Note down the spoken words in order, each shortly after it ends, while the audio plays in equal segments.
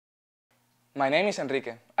My name is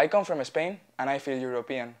Enrique. I come from Spain and I feel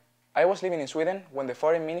European. I was living in Sweden when the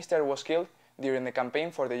foreign minister was killed during the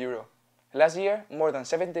campaign for the euro. Last year, more than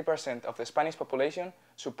 70% of the Spanish population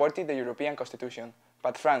supported the European Constitution,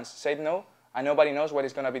 but France said no, and nobody knows what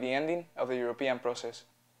is going to be the ending of the European process.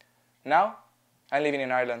 Now, I'm living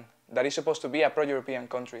in Ireland, that is supposed to be a pro-European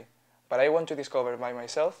country, but I want to discover by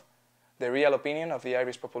myself the real opinion of the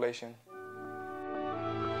Irish population.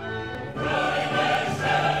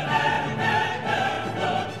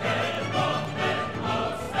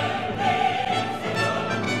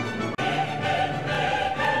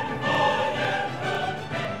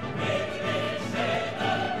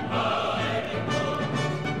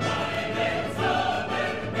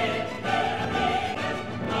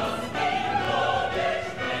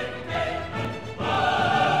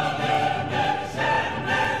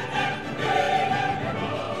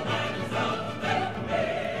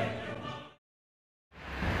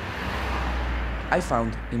 I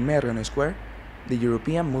found in Merrion Square the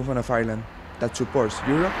European Movement of Ireland that supports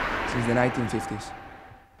Europe since the 1950s.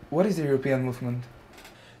 What is the European movement?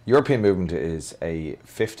 European Movement is a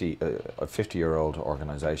 50-year-old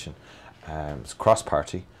organisation. It's a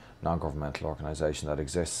cross-party, non-governmental organisation that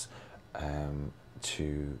exists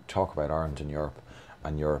to talk about Ireland and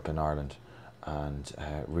Europe in Ireland, and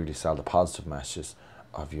really sell the positive messages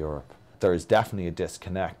of Europe. There is definitely a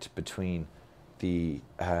disconnect between the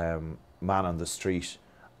man on the street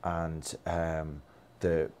and I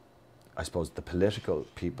suppose the political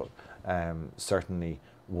people. Certainly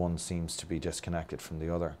one seems to be disconnected from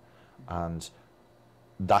the other, and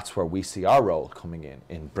that's where we see our role coming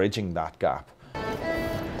in bridging that gap.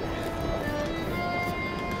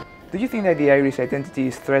 Do you think that the Irish identity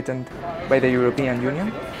is threatened by the European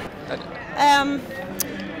Union?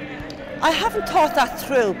 I haven't thought that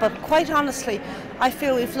through, but quite honestly, I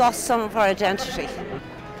feel we've lost some of our identity.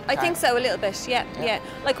 I think so, a little bit, yeah.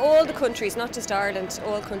 Like all the countries, not just Ireland,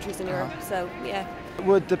 all countries in Europe, so yeah. It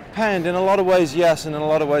would depend. In a lot of ways, yes, and in a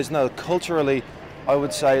lot of ways, no. Culturally, I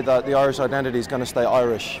would say that the Irish identity is going to stay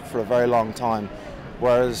Irish for a very long time,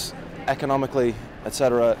 whereas economically,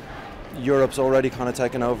 etc., Europe's already kind of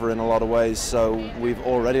taken over in a lot of ways, so we've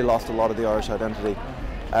already lost a lot of the Irish identity.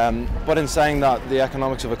 But in saying that, the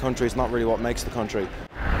economics of a country is not really what makes the country.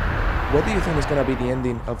 What do you think is going to be the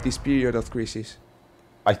ending of this period of crisis?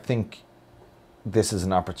 I think this is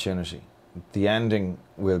an opportunity. The ending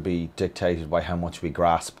will be dictated by how much we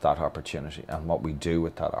grasp that opportunity and what we do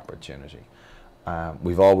with that opportunity.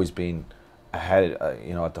 We've always been ahead,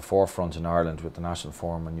 at the forefront in Ireland with the National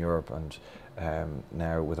Forum in Europe, and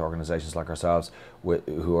now with organisations like ourselves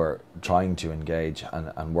who are trying to engage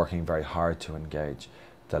and working very hard to engage.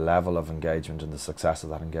 The level of engagement and the success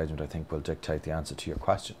of that engagement, I think, will dictate the answer to your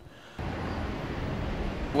question.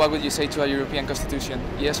 What would you say to a European Constitution?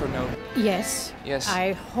 Yes or no? Yes. Yes.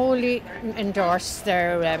 I wholly endorse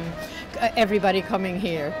their everybody coming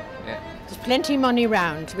here. Yeah. There's plenty of money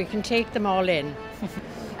round. We can take them all in.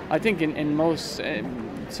 I think in most,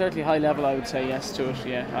 certainly high level, I would say yes to it.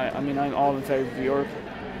 Yeah. I mean, I'm all in favour of Europe.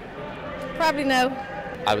 Probably no.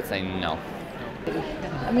 I would say no.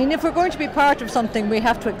 I mean, if we're going to be part of something, we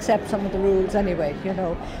have to accept some of the rules anyway,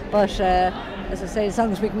 But as I say, as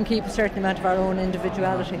long as we can keep a certain amount of our own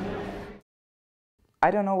individuality. I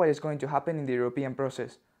don't know what is going to happen in the European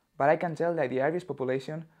process, but I can tell that the Irish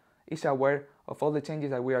population is aware of all the changes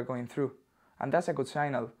that we are going through. And that's a good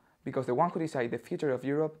signal, because the ones who decide the future of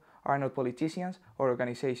Europe are not politicians or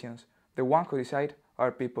organizations. The ones who decide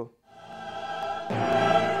are people.